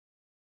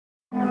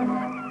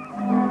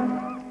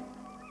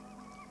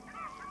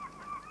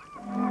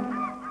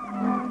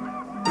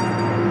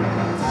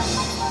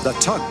The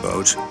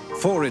tugboat,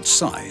 for its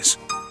size,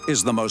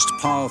 is the most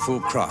powerful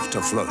craft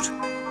afloat.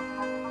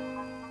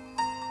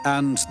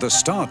 And the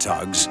star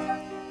tugs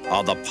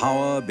are the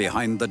power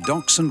behind the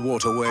docks and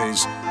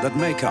waterways that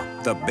make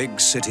up the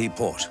big city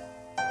port.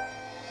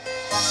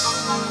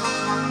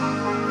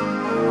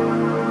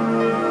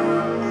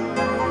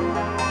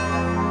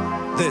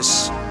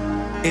 This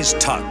is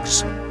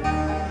TUGS.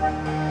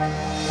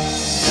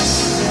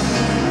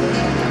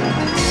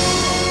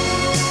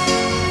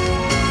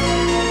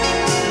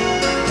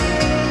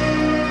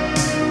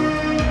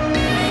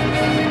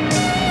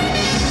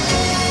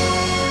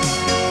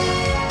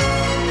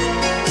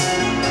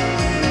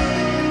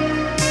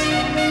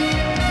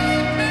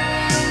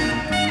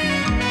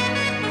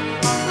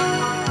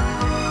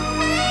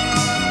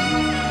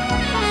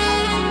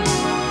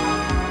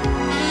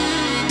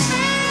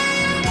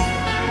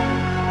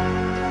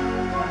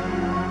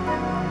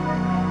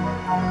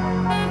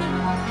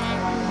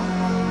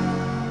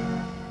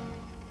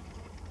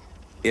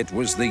 It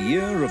was the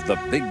year of the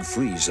big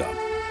freeze-up.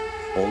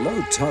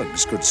 Although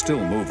tugs could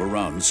still move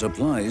around,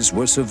 supplies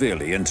were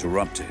severely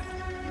interrupted.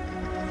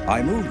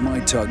 I moved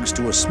my tugs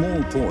to a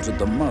small port at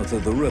the mouth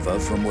of the river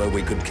from where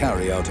we could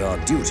carry out our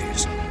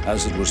duties,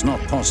 as it was not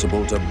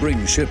possible to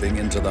bring shipping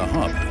into the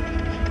harbor.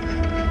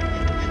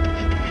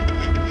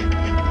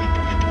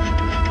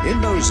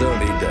 In those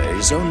early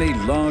days, only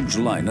large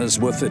liners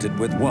were fitted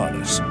with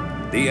wireless.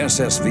 The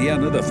SS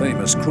Vienna, the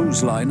famous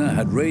cruise liner,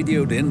 had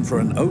radioed in for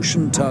an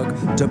ocean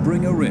tug to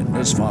bring her in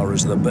as far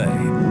as the bay.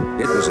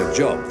 It was a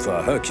job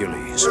for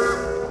Hercules.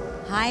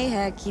 Hi,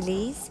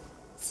 Hercules.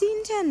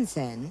 Seen 10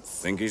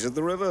 cents? Think he's at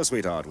the river,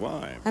 sweetheart.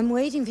 Why? I'm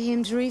waiting for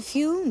him to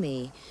refuel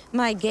me.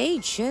 My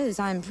gauge shows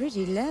I'm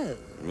pretty low.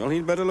 Well,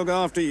 he'd better look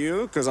after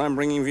you, because I'm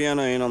bringing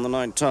Vienna in on the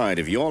night tide.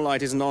 If your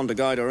light isn't on to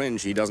guide her in,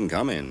 she doesn't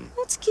come in.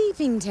 What's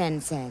keeping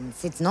 10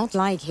 cents? It's not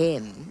like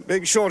him.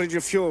 Big shortage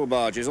of fuel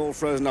barges, all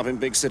frozen up in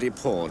big city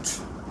port.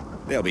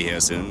 They'll be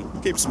here soon.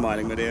 Keep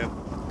smiling, my dear.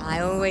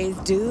 I always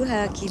do,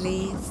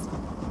 Hercules.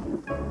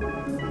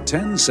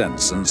 10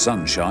 cents and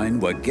Sunshine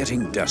were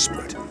getting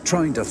desperate,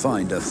 trying to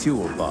find a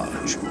fuel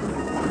barge.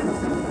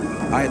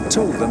 I had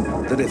told them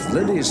that if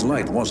Lily's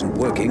light wasn't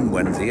working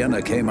when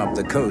Vienna came up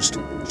the coast,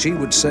 she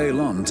would sail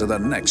on to the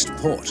next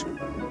port.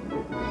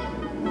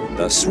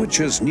 The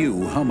switchers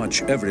knew how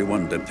much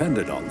everyone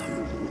depended on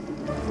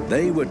them.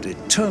 They were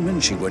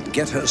determined she would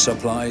get her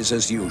supplies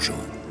as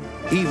usual,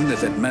 even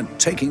if it meant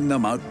taking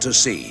them out to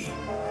sea.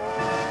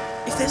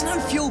 If there's no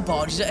fuel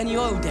barges at any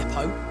oil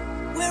depot,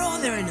 where are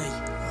there any?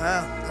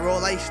 Well, they're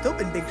all laced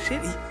up in Big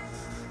City.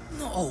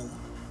 Not all.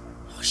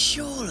 Oh,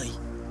 surely.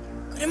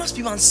 There must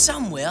be one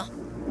somewhere.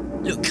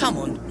 Look, come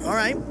on. All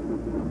right.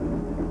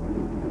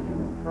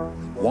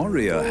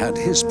 Warrior had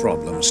his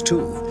problems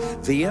too.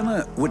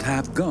 Vienna would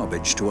have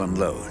garbage to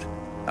unload,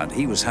 and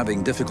he was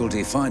having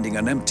difficulty finding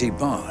an empty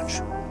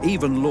barge.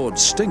 Even Lord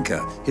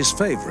Stinker, his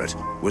favourite,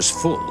 was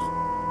full.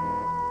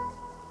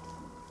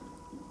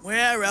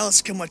 Where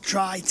else can we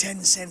try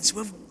 10 cents?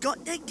 We've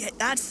got to get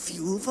that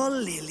fuel for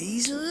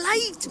Lily's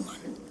light,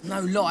 man.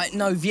 No light,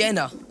 no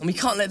Vienna, and we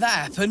can't let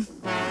that happen.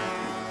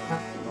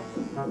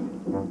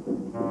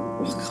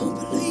 I can't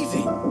believe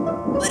it.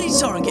 Where did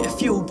Zoran get a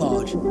fuel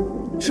barge?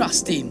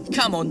 Trust him,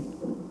 come on.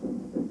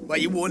 Well,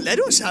 you won't let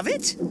us have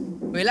it.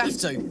 We'll have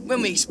to,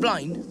 when we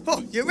explain.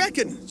 Oh, you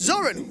reckon?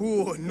 Zoran?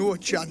 Oh, no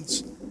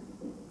chance.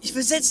 It's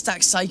for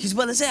Z-Stack's sake as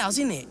well as ours,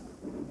 isn't it?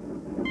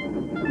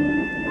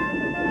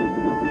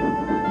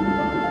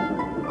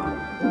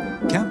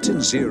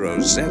 Captain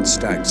Zero's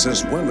Z-Stacks,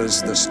 as well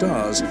as the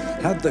Stars,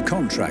 had the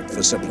contract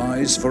for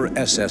supplies for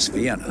SS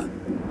Vienna.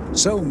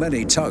 So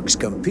many tugs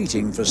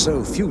competing for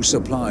so few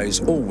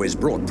supplies always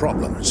brought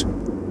problems.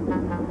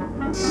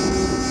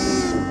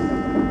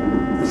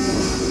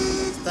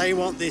 If they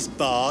want this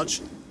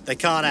barge, they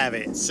can't have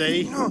it,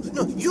 see? No,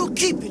 you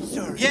keep it,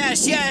 Zoran.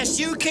 Yes, yes,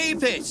 you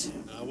keep it.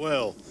 I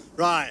will.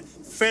 Right,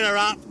 fill her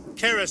up,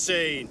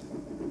 kerosene.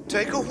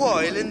 Take a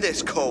while in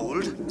this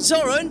cold.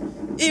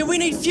 Zoran, here, we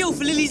need fuel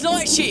for Lily's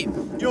lightship.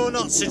 You're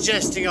not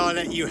suggesting I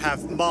let you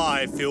have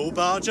my fuel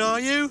barge, are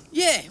you?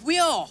 Yeah, we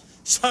are.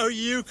 So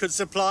you could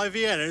supply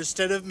Vienna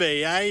instead of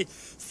me, eh?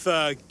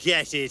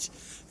 Forget it.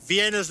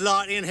 Vienna's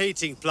lighting and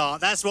heating plant,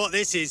 that's what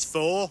this is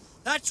for.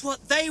 That's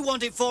what they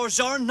want it for,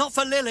 Zoran, not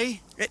for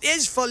Lily. It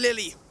is for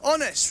Lily.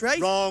 Honest, right?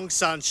 Wrong,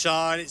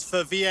 Sunshine. It's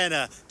for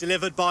Vienna,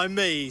 delivered by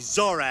me,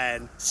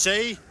 Zoran.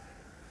 See?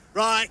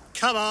 Right,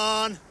 come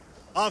on.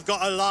 I've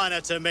got a liner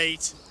to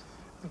meet.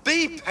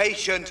 Be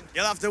patient.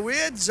 You'll have to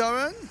wait,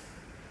 Zoran.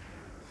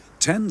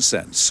 10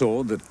 cents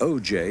saw that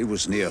OJ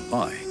was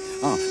nearby.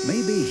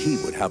 Maybe he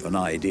would have an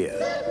idea.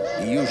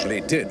 He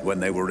usually did when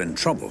they were in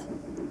trouble.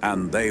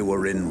 And they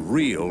were in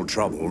real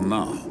trouble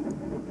now.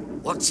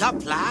 What's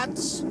up,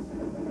 lads?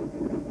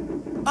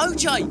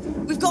 OJ,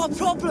 we've got a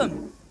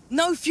problem.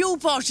 No fuel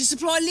barge to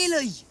supply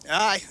Lily.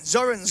 Aye,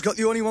 Zoran's got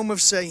the only one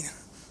we've seen.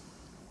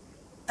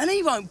 And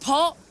he won't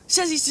part.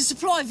 Says he's to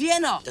supply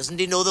Vienna. Doesn't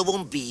he know there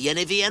won't be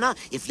any Vienna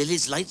if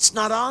Lily's light's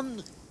not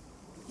on?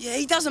 Yeah,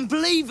 he doesn't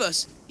believe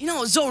us. You know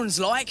what Zoran's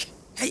like.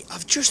 Hey,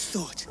 I've just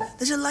thought.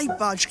 There's a light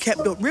barge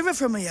kept upriver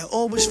from here,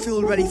 always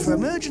fuel ready for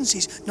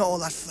emergencies. Not all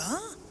that far.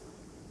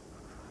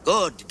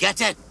 Good,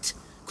 get it.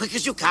 Quick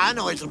as you can,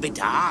 or it'll be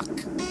dark. What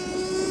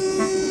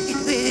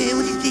did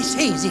they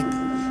say, Zip?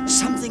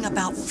 Something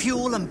about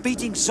fuel and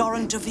beating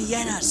Zoran to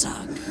Vienna,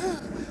 Zug.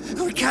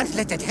 We can't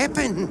let that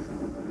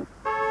happen.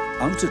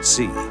 Out at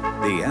sea,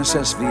 the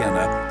SS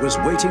Vienna was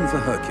waiting for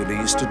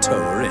Hercules to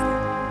tow her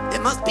in.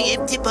 There must be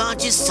empty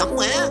barges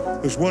somewhere.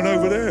 There's one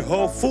over there,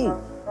 half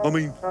full. I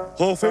mean,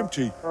 half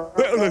empty.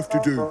 Better left to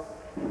do.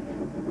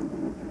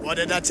 What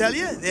did I tell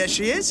you? There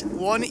she is.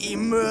 One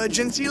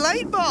emergency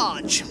light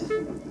barge.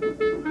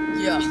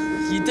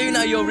 Yeah, you do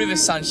know your river,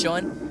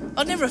 Sunshine.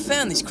 I'd never have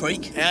found this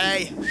creek.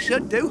 Hey,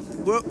 should do.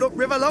 Worked up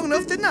river long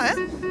enough, didn't I?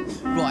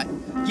 Right,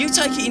 you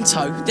take it in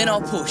tow, then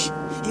I'll push.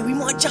 Yeah, we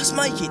might just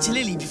make it to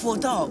Lily before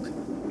dark.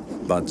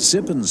 But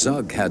Zip and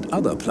Zug had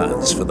other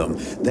plans for them.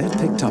 They'd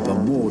picked up a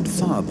moored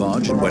fire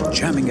barge and were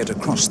jamming it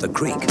across the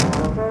creek.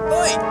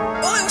 Oi!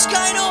 Oi, what's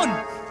going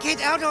on? Get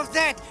out of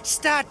that,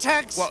 Star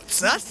Tugs. What's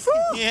that for?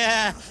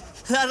 Yeah,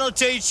 that'll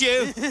teach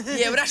you.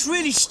 Yeah, but that's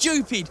really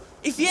stupid.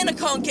 If Vienna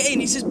can't get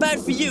in, it's as bad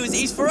for you as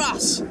it is for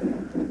us.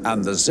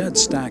 And the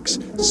Z-Stacks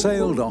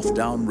sailed off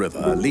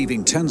downriver,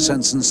 leaving 10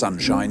 Cents and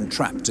Sunshine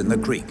trapped in the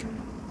creek.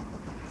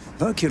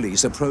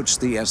 Hercules approached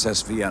the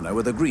SS Vienna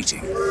with a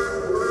greeting.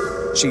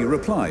 She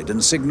replied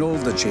and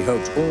signalled that she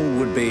hoped all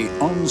would be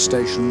on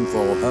station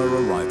for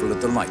her arrival at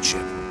the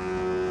lightship.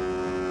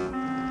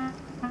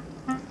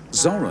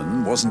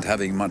 Zoran wasn't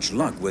having much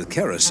luck with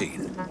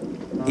kerosene.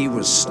 He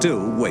was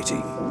still waiting.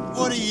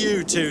 What are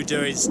you two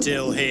doing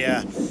still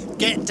here?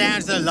 Get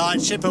down to the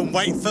lightship and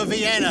wait for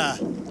Vienna.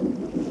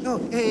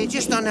 Oh,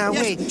 just on our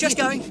way. Just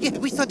going. Yeah,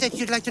 we thought that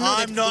you'd like to know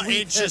that... I'm not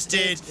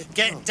interested.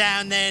 Get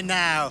down there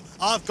now.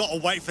 I've got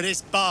to wait for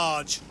this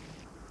barge.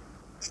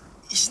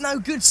 It's no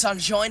good,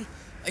 Sunshine.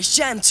 It's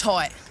jammed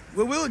tight.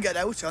 We will get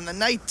out on the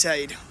night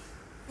tide.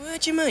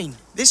 What do you mean?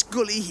 This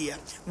gully here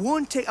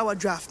won't take our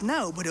draft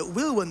now, but it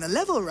will when the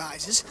level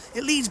rises.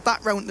 It leads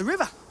back round the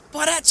river.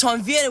 By that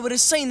time, Vienna would have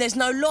seen there's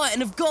no light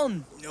and have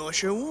gone. No,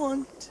 she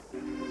won't.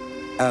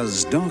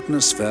 As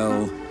darkness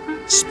fell,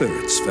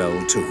 spirits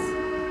fell too.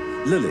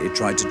 Lily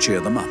tried to cheer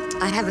them up.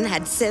 I haven't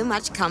had so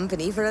much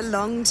company for a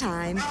long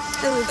time.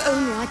 Oh, if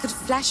only I could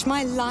flash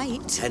my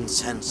light. 10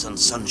 Cents and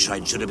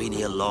Sunshine should have been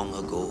here long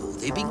ago.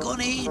 They've been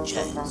gone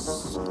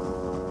ages.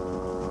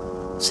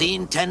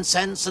 Seen 10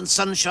 Cents and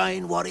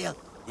Sunshine, warrior?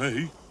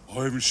 Hey,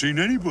 I haven't seen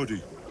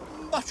anybody.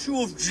 But you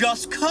have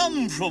just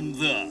come from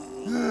there.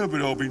 Yeah,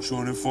 but I've been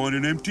trying to find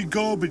an empty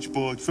garbage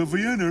barge for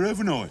Vienna,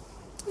 haven't I?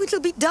 It'll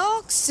be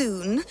dark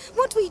soon.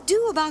 What do we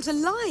do about a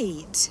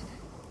light?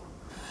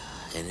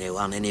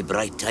 Anyone any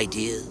bright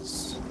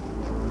ideas?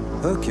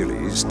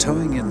 Hercules,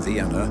 towing in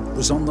Vienna,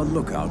 was on the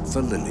lookout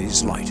for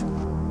Lily's light.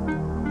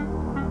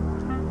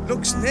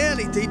 Looks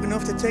nearly deep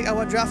enough to take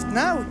our draft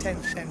now,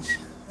 10 Cents.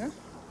 Huh?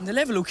 And the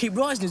level will keep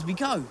rising as we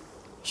go.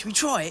 Should we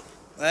try it?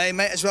 I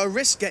might as well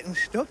risk getting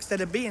stuck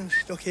instead of being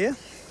stuck here.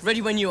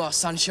 Ready when you are,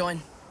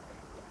 Sunshine.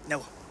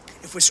 No.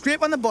 If we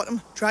scrape on the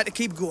bottom, try to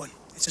keep going.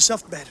 It's a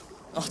soft bed.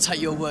 I'll take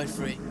your word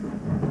for it.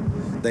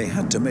 They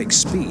had to make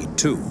speed,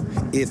 too.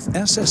 If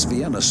SS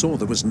Vienna saw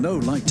there was no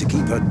light to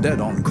keep her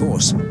dead on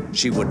course,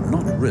 she would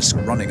not risk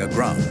running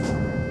aground.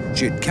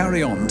 She'd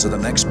carry on to the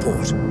next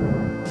port.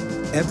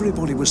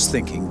 Everybody was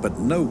thinking, but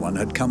no one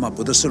had come up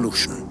with a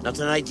solution. Not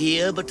an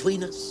idea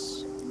between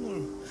us?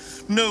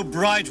 No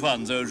bright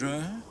ones,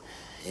 Oja.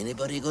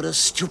 Anybody got a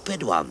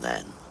stupid one,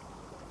 then?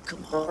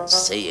 Come on,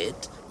 say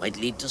it. Might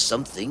lead to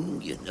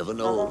something, you never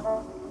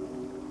know.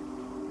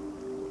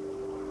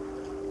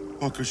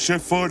 I could set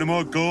fire to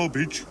my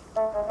garbage.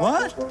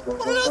 What?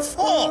 What on earth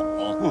for?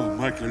 Well,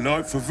 make a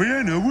light for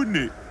Vienna, wouldn't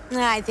it?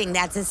 I think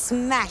that's a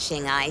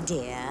smashing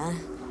idea.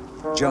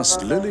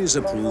 Just Lily's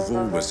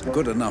approval was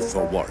good enough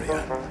for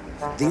Warrior.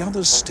 The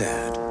others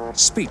stared,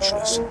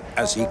 speechless,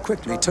 as he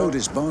quickly towed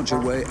his barge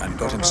away and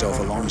got himself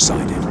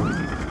alongside it.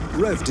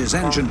 Revved his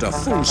engine to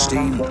full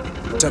steam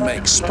to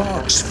make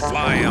sparks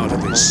fly out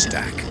of his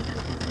stack.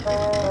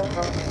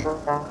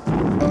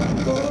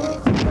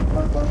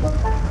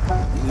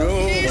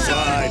 No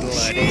side,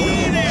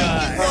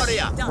 laddie.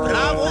 Warrior,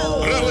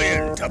 bravo!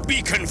 Brilliant. A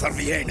beacon for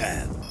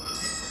Vienna.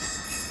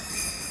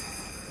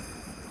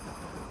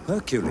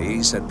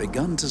 Hercules had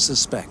begun to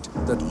suspect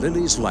that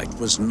Lily's light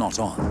was not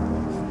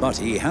on, but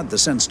he had the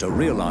sense to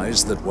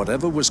realize that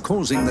whatever was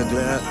causing the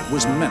glare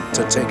was meant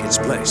to take its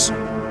place.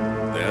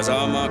 There's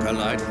our marker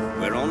light.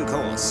 We're on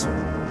course.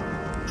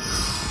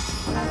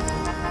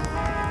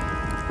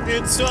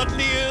 It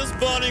certainly is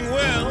burning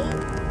well.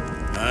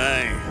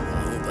 Aye,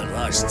 I hope it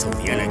lasts till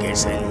Vienna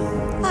gets in.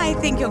 I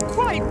think you're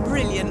quite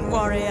brilliant,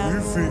 Warrior. You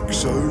think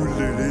so,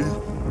 Lily?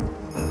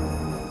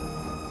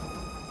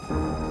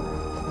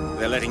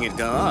 They're letting it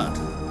go out.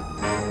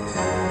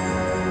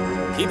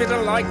 Keep it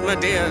alight, my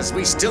dears.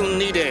 We still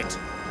need it.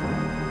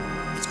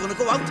 It's gonna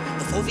go out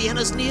before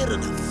Vienna's near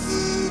enough.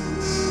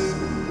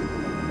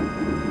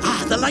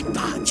 Ah, the light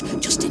barge.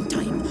 Just in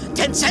time.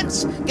 10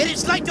 Cents! Get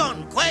its light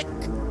on, quick!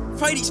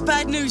 Afraid it's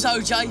bad news,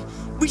 OJ.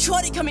 We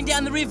tried it coming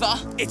down the river.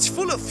 It's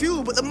full of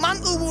fuel, but the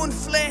mantle won't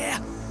flare.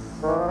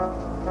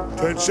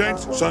 10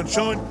 cents,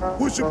 sunshine.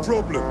 What's the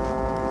problem?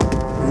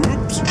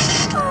 Oops.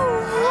 Oh,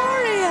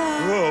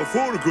 Warrior! Well, I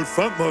thought a good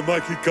funk might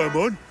make it come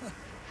on.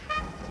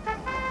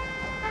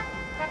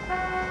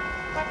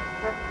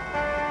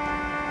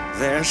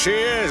 There she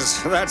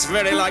is. That's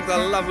very like the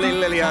lovely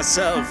Lily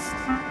herself.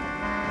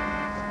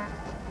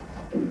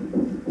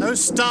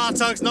 Those Star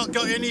Tugs not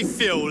got any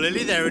fuel,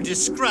 Lily. They're a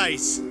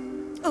disgrace.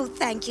 Oh,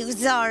 thank you,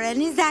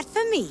 Zoran. Is that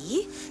for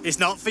me? It's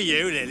not for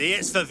you, Lily.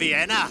 It's for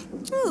Vienna.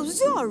 Oh,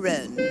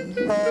 Zoran.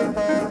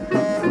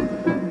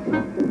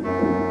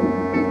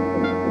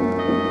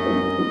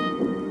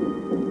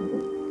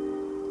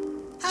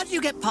 How do you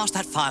get past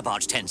that fire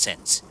barge, 10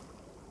 cents?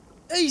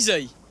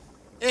 Easy.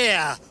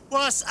 Here,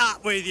 what's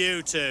up with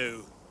you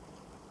two?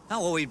 Oh,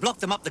 well, we blocked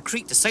them up the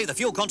creek to save the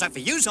fuel contract for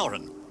you,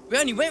 Zoran. We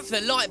only went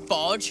for the light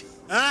barge.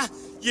 Huh?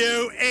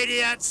 You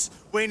idiots!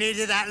 We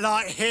needed that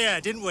light here,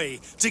 didn't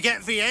we? To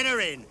get Vienna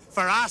in.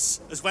 For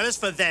us, as well as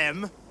for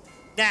them.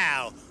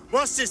 Now,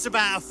 what's this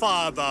about a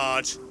fire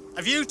barge?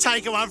 Have you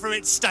taken one from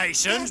its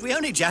station? Yes, we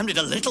only jammed it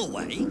a little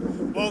way.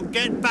 Well,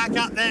 get back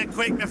up there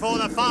quick before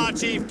the fire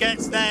chief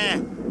gets there.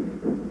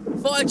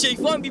 Fire chief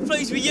won't be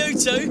pleased with you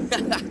two.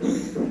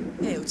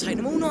 Yeah, it'll take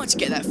them all night to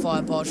get that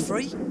fire barge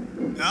free.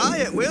 Aye,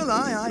 it will,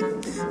 aye.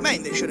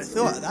 Mate, they should have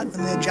thought of that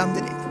when they jammed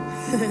it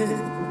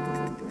in.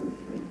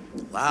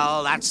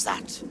 Well, that's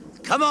that.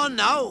 Come on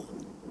now.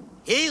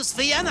 Here's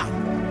Vienna.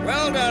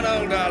 Well done,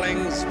 old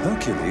darlings.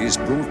 Hercules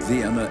brought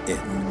Vienna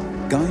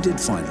in, guided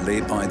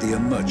finally by the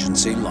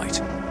emergency light.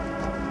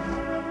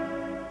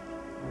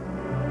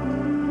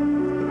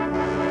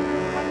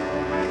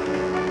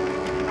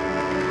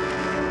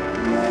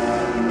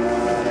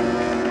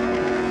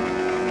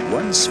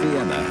 Once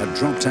Vienna had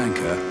dropped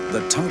anchor,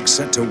 the tug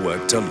set to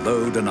work to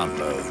load and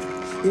unload.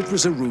 It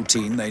was a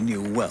routine they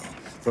knew well,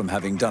 from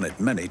having done it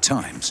many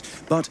times,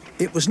 but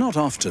it was not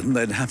often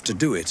they'd have to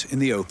do it in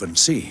the open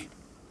sea.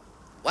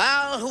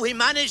 Well, we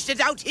managed it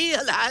out here,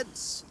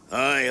 lads.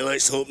 Aye,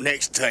 let's hope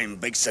next time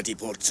Big City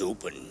Port's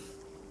open.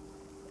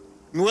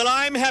 Well,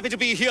 I'm happy to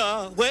be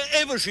here,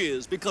 wherever she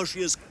is, because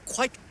she is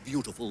quite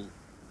beautiful.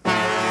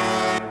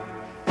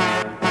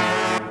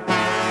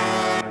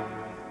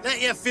 Let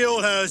your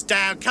fuel hose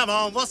down. Come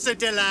on, what's the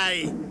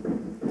delay?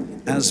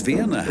 As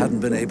Vienna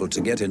hadn't been able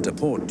to get into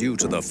port due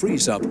to the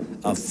freeze-up,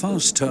 a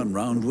fast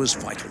turnaround was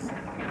vital.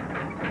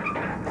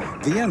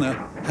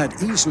 Vienna had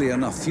easily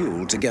enough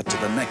fuel to get to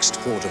the next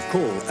port of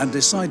call and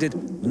decided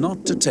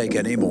not to take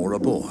any more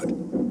aboard.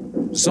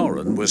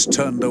 Zoran was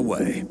turned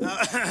away.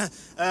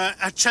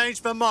 I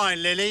changed my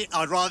mind, Lily.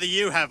 I'd rather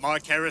you have my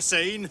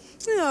kerosene.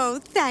 Oh,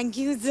 thank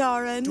you,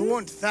 Zoran.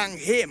 Don't thank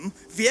him.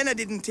 Vienna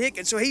didn't take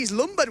it, so he's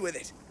lumbered with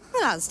it.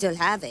 Well, I'll still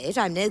have it.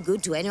 I'm no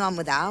good to anyone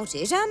without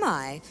it, am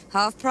I?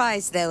 Half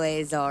price, though,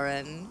 eh,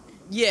 Zoran?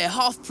 Yeah,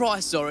 half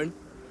price, Zoran.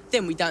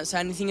 Then we don't say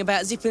anything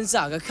about Zip and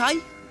Zug,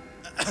 OK?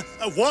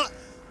 What?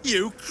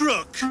 You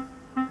crook!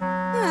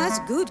 Well, that's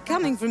good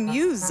coming from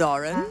you,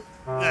 Zoran.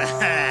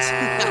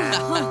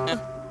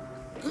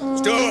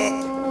 Stop!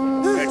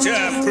 That's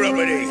our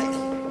property.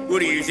 What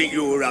do you think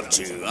you're up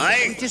to,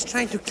 eh? We're just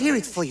trying to clear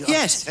it for you.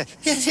 Yes,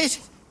 yes, it.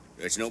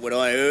 That's not what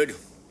I heard.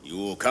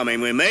 You're coming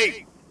with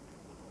me.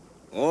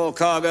 All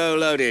cargo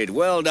loaded.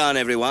 Well done,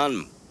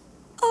 everyone.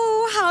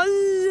 Oh, how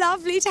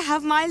lovely to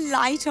have my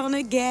light on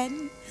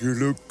again. You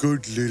look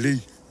good,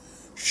 Lily.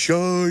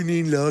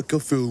 Shining like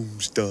a film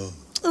star.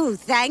 Oh,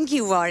 thank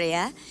you,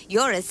 Warrior.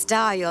 You're a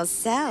star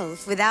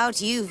yourself. Without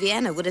you,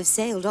 Vienna would have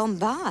sailed on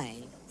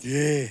by.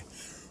 Yeah,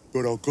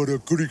 but I got a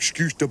good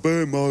excuse to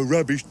burn my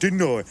rubbish,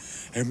 didn't I?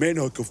 And meant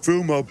I could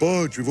fill my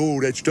barge with all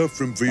that stuff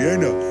from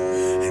Vienna.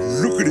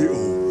 And look at it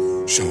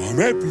all. So I'm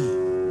happy.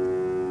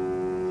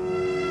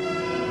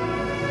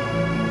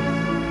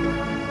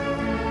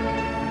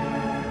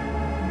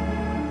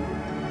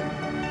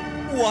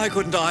 Why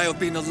couldn't I have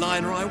been a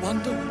liner, I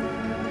wonder?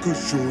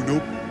 'Cause you're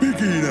not big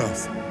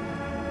enough.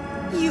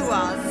 You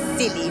are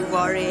silly,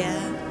 Warrior.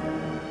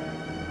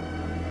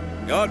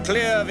 You're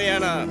clear,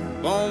 Vienna.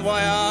 Bon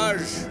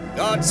voyage.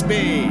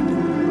 Godspeed.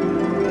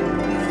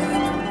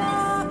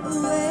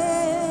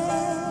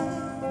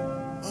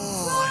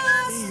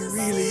 Oh, he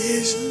really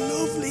is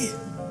lovely.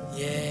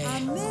 Yeah.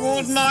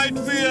 Good night,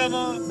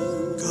 Vienna.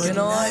 Good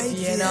night,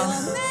 Vienna.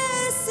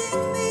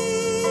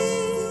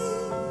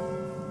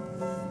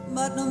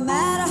 But no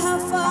matter how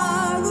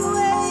far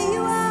away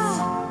you are,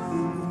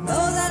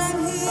 know that I'm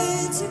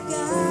here to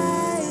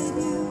guide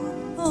you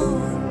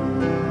home.